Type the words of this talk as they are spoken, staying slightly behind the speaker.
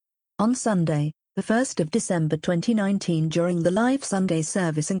On Sunday, the 1st of December 2019, during the live Sunday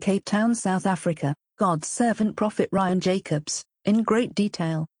service in Cape Town, South Africa, God's servant Prophet Ryan Jacobs, in great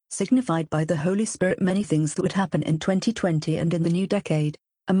detail, signified by the Holy Spirit many things that would happen in 2020 and in the new decade.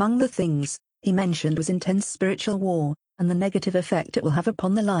 Among the things he mentioned was intense spiritual war, and the negative effect it will have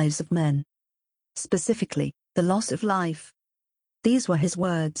upon the lives of men. Specifically, the loss of life. These were his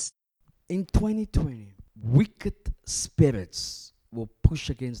words. In 2020, wicked spirits will push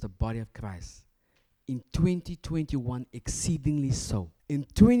against the body of Christ. In 2021, exceedingly so. In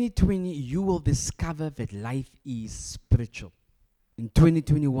 2020, you will discover that life is spiritual. In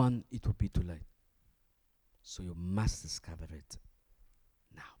 2021, it will be too late. So you must discover it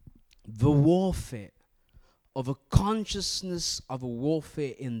now. The warfare of a consciousness of a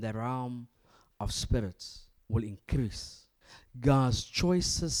warfare in the realm of spirits will increase. God's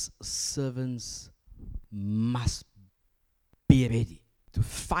choicest servants must be ready to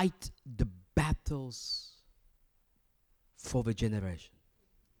fight the battles for the generation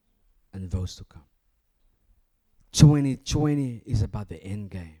and those to come. 2020 is about the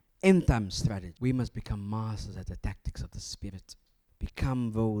end game. End time strategy. We must become masters at the tactics of the Spirit.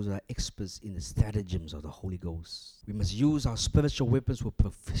 Become those who are experts in the stratagems of the Holy Ghost. We must use our spiritual weapons with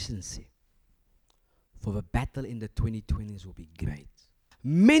proficiency. For the battle in the 2020s will be great.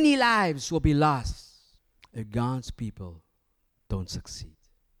 Many lives will be lost if God's people don't succeed.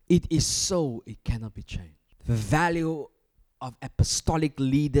 It is so, it cannot be changed. The value of apostolic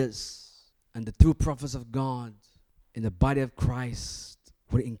leaders and the true prophets of God in the body of Christ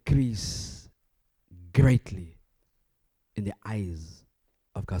will increase greatly in the eyes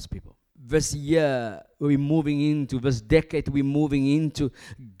of God's people. This year we're moving into, this decade we're moving into,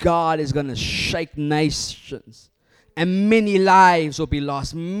 God is going to shake nations. And many lives will be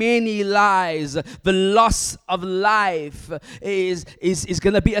lost. Many lives. The loss of life is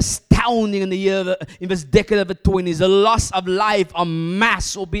going to be astounding in the year, in this decade of the 20s. The loss of life en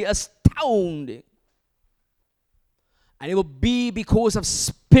masse will be astounding. And it will be because of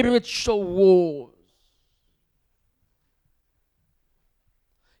spiritual wars.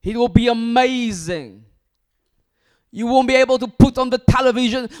 It will be amazing. You won't be able to put on the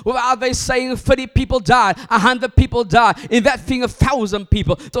television without they saying 30 people died, 100 people died. In that thing, 1,000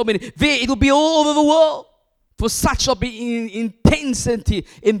 people. So many. It will be all over the world. For such will be intensity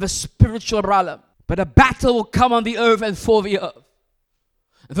in the spiritual realm. But a battle will come on the earth and for the earth.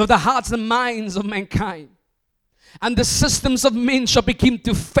 And for the hearts and minds of mankind. And the systems of men shall begin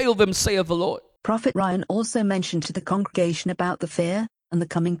to fail them, saith the Lord. Prophet Ryan also mentioned to the congregation about the fear and the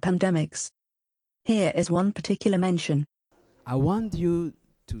coming pandemics. Here is one particular mention. I want you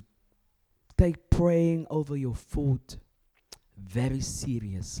to take praying over your food very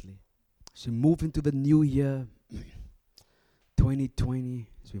seriously. As we move into the new year, 2020,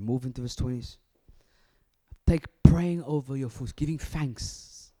 as we move into this 20s, take praying over your food, giving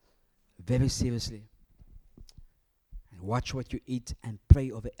thanks very seriously. And watch what you eat and pray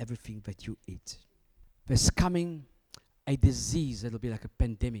over everything that you eat. There's coming a disease that will be like a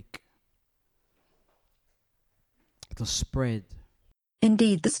pandemic. It will spread.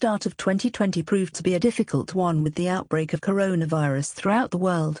 Indeed, the start of 2020 proved to be a difficult one with the outbreak of coronavirus throughout the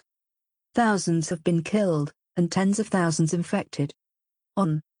world. Thousands have been killed, and tens of thousands infected.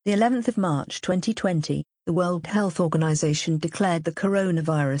 On the 11th of March 2020, the World Health Organization declared the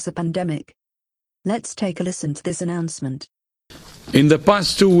coronavirus a pandemic. Let's take a listen to this announcement. In the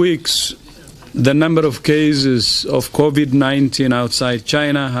past 2 weeks, the number of cases of COVID-19 outside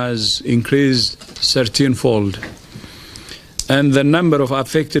China has increased 13-fold. And the number of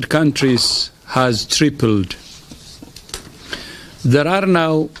affected countries has tripled. There are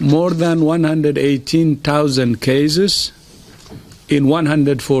now more than 118,000 cases in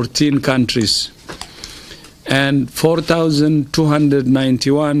 114 countries, and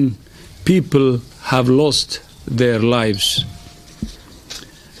 4,291 people have lost their lives.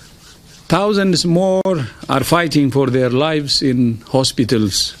 Thousands more are fighting for their lives in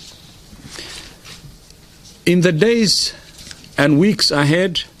hospitals. In the days and weeks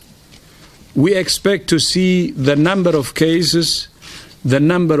ahead, we expect to see the number of cases, the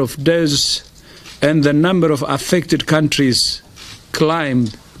number of deaths, and the number of affected countries climb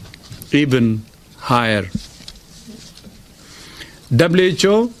even higher.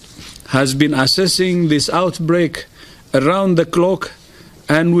 WHO has been assessing this outbreak around the clock,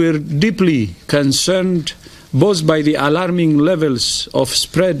 and we're deeply concerned both by the alarming levels of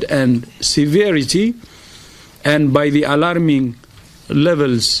spread and severity and by the alarming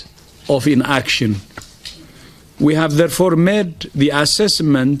levels of inaction. We have therefore made the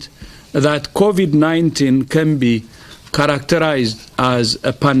assessment that COVID-19 can be characterized as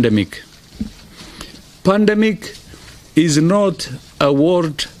a pandemic. Pandemic is not a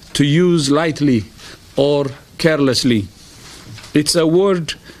word to use lightly or carelessly. It's a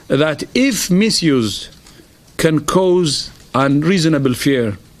word that, if misused, can cause unreasonable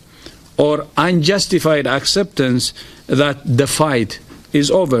fear or unjustified acceptance that the fight is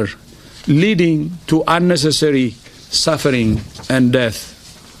over, leading to unnecessary suffering and death.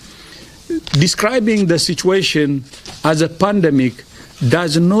 Describing the situation as a pandemic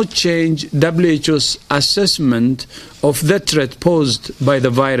does not change WHO's assessment of the threat posed by the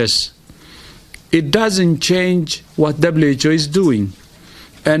virus. It doesn't change what WHO is doing,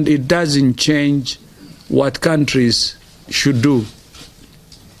 and it doesn't change what countries should do.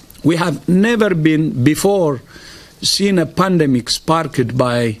 We have never before seen a pandemic sparked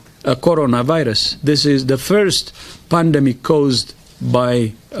by a coronavirus. This is the first pandemic caused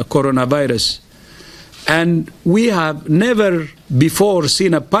by a coronavirus. And we have never before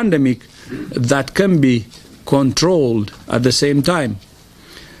seen a pandemic that can be controlled at the same time.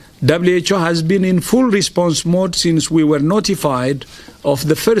 WHO has been in full response mode since we were notified of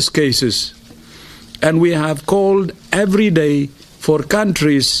the first cases. And we have called every day for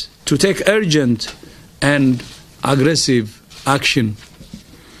countries to take urgent and aggressive action.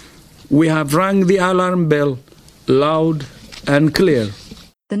 We have rung the alarm bell loud and clear.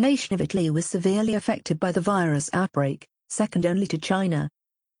 The nation of Italy was severely affected by the virus outbreak, second only to China.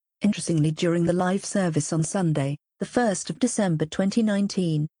 Interestingly, during the live service on Sunday, the 1st of December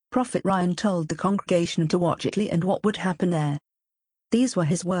 2019, Prophet Ryan told the congregation to watch Italy and what would happen there. These were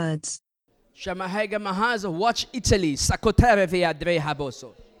his words. Watch Italy.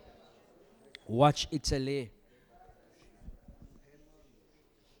 Watch Italy.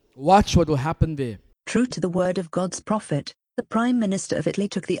 Watch what will happen there. True to the word of God's prophet, the Prime Minister of Italy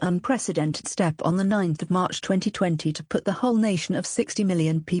took the unprecedented step on the 9th of March 2020 to put the whole nation of 60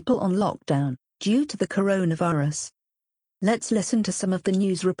 million people on lockdown due to the coronavirus. Let's listen to some of the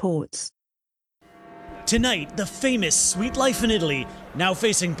news reports. Tonight, the famous Sweet Life in Italy now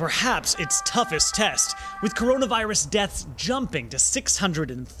facing perhaps its toughest test, with coronavirus deaths jumping to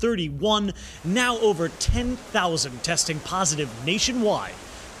 631, now over 10,000 testing positive nationwide.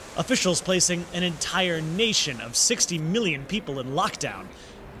 Officials placing an entire nation of 60 million people in lockdown.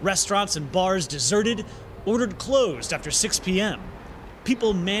 Restaurants and bars deserted, ordered closed after 6 p.m.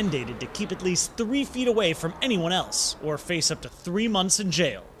 People mandated to keep at least 3 feet away from anyone else or face up to 3 months in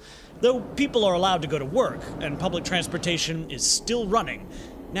jail. Though people are allowed to go to work and public transportation is still running,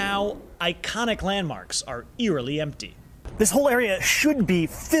 now iconic landmarks are eerily empty. This whole area should be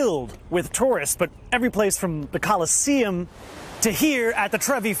filled with tourists, but every place from the Colosseum to here at the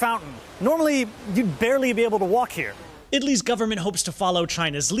Trevi Fountain. Normally, you'd barely be able to walk here. Italy's government hopes to follow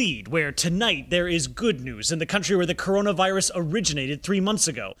China's lead, where tonight there is good news in the country where the coronavirus originated 3 months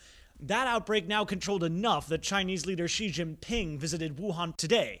ago. That outbreak now controlled enough that Chinese leader Xi Jinping visited Wuhan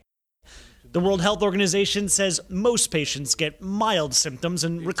today. The World Health Organization says most patients get mild symptoms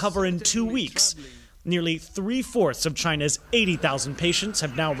and recover in 2 weeks. Nearly 3/4 of China's 80,000 patients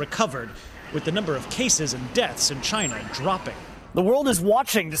have now recovered, with the number of cases and deaths in China dropping. The world is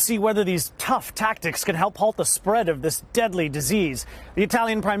watching to see whether these tough tactics can help halt the spread of this deadly disease. The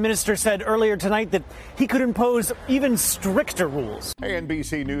Italian Prime Minister said earlier tonight that he could impose even stricter rules. Hey,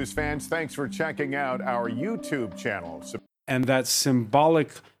 NBC News fans, thanks for checking out our YouTube channel. And that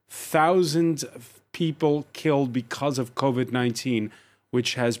symbolic thousands of people killed because of COVID-19,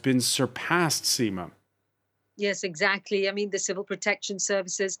 which has been surpassed, Seema. Yes, exactly. I mean, the Civil Protection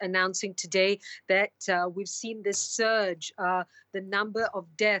Services announcing today that we've seen this surge. The number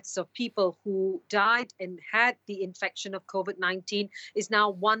of deaths of people who died and had the infection of COVID-19 is now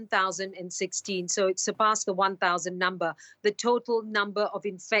 1,016. So it surpassed the 1,000 number. The total number of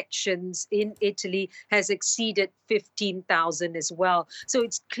infections in Italy has exceeded 15,000 as well. So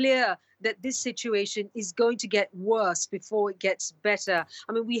it's clear that this situation is going to get worse before it gets better.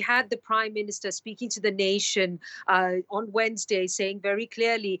 I mean, we had the Prime Minister speaking to the nation on Wednesday, saying very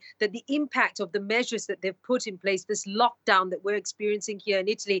clearly that the impact of the measures that they've put in place, this lockdown that we're experiencing here in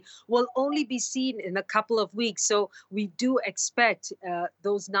Italy, will only be seen in a couple of weeks. So we do expect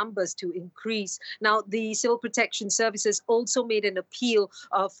those numbers to increase. Now, the Civil Protection Services also made an appeal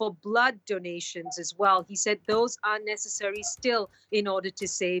for blood donations as well. He said those are necessary still in order to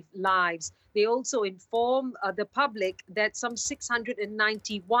save lives. they also inform the public that some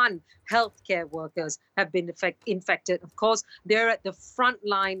 691 healthcare workers have been infected. Of course, they're at the front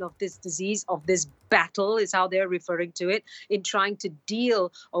line of this disease, of this battle, is how they're referring to it, in trying to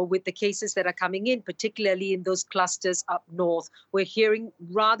deal with the cases that are coming in, particularly in those clusters up north. We're hearing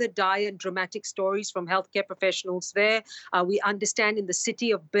rather dire and dramatic stories from healthcare professionals there. We understand in the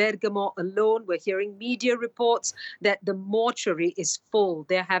city of Bergamo alone, we're hearing media reports that the mortuary is full.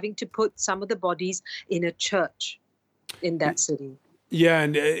 They're having to put some of the bodies in a church in that city. Yeah,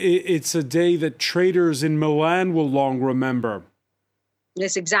 and it's a day that traders in Milan will long remember.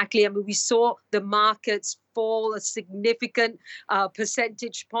 Yes, exactly. I mean, we saw the markets fall a significant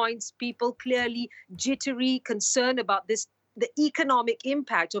percentage points. People clearly jittery, concerned about this, the economic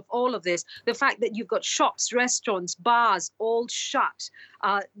impact of all of this. The fact that you've got shops, restaurants, bars all shut.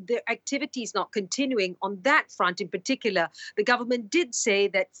 Their activity is not continuing. On that front in particular, the government did say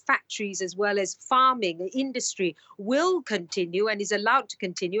that factories as well as farming, the industry will continue and is allowed to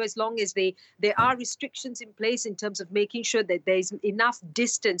continue as long as there are restrictions in place in terms of making sure that there's enough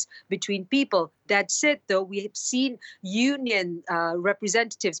distance between people. That said, though, we have seen union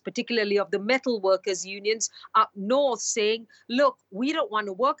representatives, particularly of the metal workers unions up north, saying, look, we don't want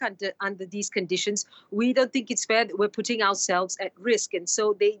to work under these conditions. We don't think it's fair that we're putting ourselves at risk. And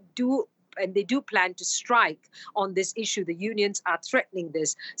so they do plan to strike on this issue. The unions are threatening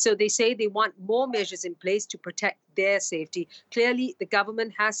this. So they say they want more measures in place to protect their safety. Clearly, the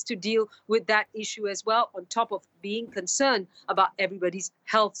government has to deal with that issue as well, on top of being concerned about everybody's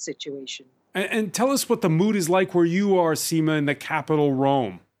health situation. And tell us what the mood is like where you are, Seema, in the capital,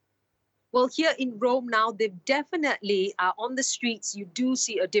 Rome. Well, here in Rome now, they've definitely, on the streets, you do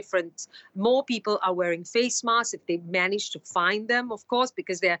see a difference. More people are wearing face masks, if they manage to find them, of course,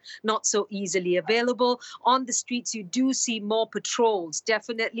 because they're not so easily available. On the streets, you do see more patrols.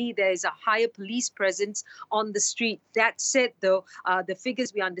 Definitely, there is a higher police presence on the street. That said, though, the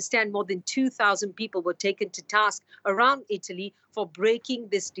figures we understand, more than 2,000 people were taken to task around Italy for breaking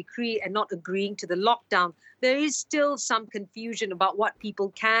this decree and not agreeing to the lockdown. There is still some confusion about what people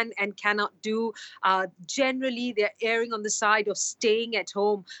can and cannot do. Generally, they're erring on the side of staying at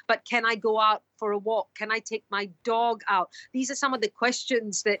home. But can I go out for a walk? Can I take my dog out? These are some of the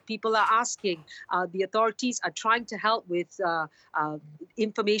questions that people are asking. The authorities are trying to help with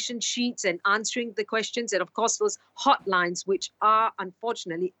information sheets and answering the questions. And of course, those hotlines, which are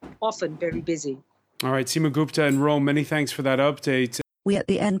unfortunately often very busy. All right, Seema Gupta in Rome, many thanks for that update. We at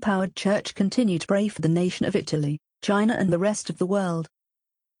the Empowered Church continue to pray for the nation of Italy, China and the rest of the world.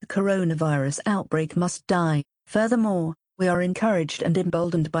 The coronavirus outbreak must die. Furthermore, we are encouraged and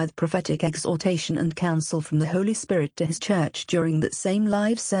emboldened by the prophetic exhortation and counsel from the Holy Spirit to His church during that same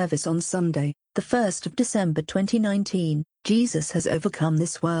live service on Sunday, the 1st of December 2019. Jesus has overcome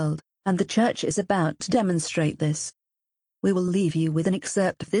this world, and the church is about to demonstrate this. We will leave you with an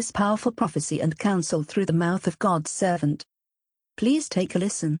excerpt of this powerful prophecy and counsel through the mouth of God's servant. Please take a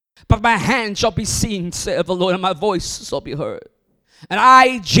listen. But my hand shall be seen, saith the Lord, and my voice shall be heard. And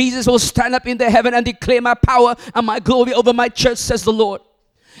I, Jesus, will stand up in the heaven and declare my power and my glory over my church, says the Lord.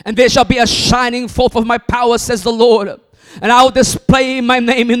 And there shall be a shining forth of my power, says the Lord. And I will display my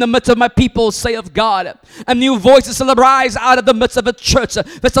name in the midst of my people, saith God. And new voices shall arise out of the midst of a church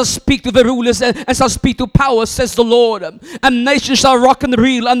that shall speak to the rulers and shall speak to power, says the Lord. And nations shall rock and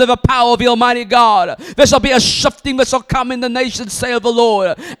reel under the power of the Almighty God. There shall be a shifting that shall come in the nations, saith the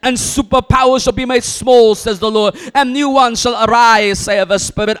Lord. And superpowers shall be made small, says the Lord. And new ones shall arise, saith the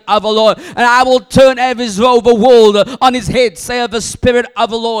Spirit of the Lord. And I will turn every row of the world on his head, saith the Spirit of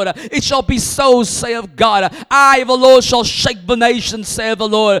the Lord. It shall be so, saith God. I, the Lord, shall shake the nation, saith the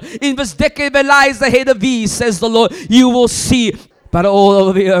Lord. In this decade that lies ahead of thee, says the Lord, you will see. But all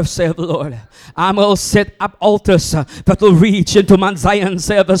over the earth, saith the Lord, I will set up altars that will reach into Mount Zion,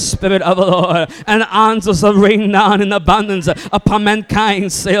 saith the Spirit of the Lord. And answers will rain down in abundance upon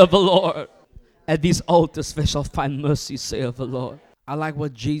mankind, saith the Lord. At these altars they shall find mercy, saith the Lord. I like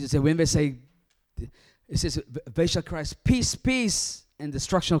what Jesus said. When they say, it says, they shall cry, peace, peace, and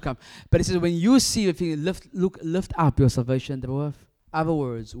destruction will come. But it says, when you see the thing, lift up your salvation in the earth. Other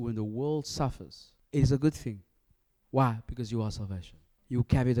words, when the world suffers, it is a good thing. Why? Because you are salvation. You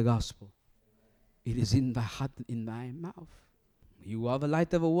carry the gospel. It is in thy heart, in thy mouth. You are the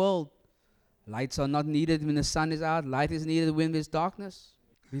light of the world. Lights are not needed when the sun is out. Light is needed when there's darkness.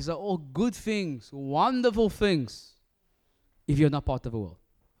 These are all good things, wonderful things, if you're not part of the world.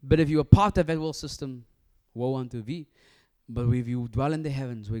 But if you are part of that world system, woe unto thee. But if you dwell in the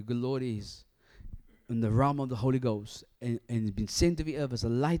heavens where the Lord is, in the realm of the Holy Ghost, and been sent to the earth as a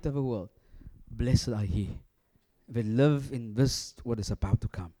light of the world, blessed are ye that live in this, what is about to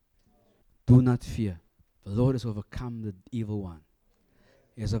come. Do not fear. The Lord has overcome the evil one.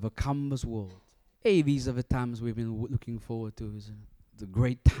 He has overcome this world. Hey, these are the times we've been looking forward to, isn't it? The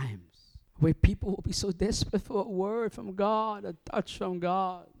great times where people will be so desperate for a word from God, a touch from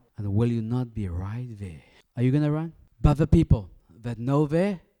God. And will you not be right there? Are you going to run? But the people that know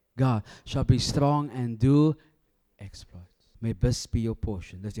their God shall be strong and do exploits. May this be your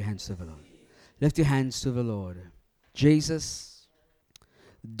portion. Lift your hands to the Lord. Lift your hands to the Lord. Jesus,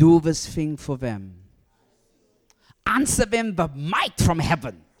 do this thing for them. Answer them the might from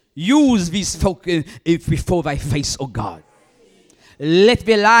heaven. Use these folk before thy face, O God. Let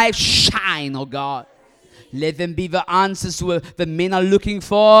their lives shine, O God. Let them be the answers the men are looking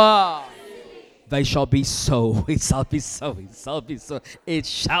for. They shall be so. It shall be so. It shall be so. It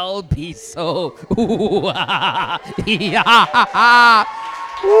shall be so. Ooh, yeah.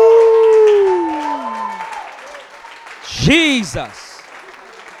 Ooh. Jesus.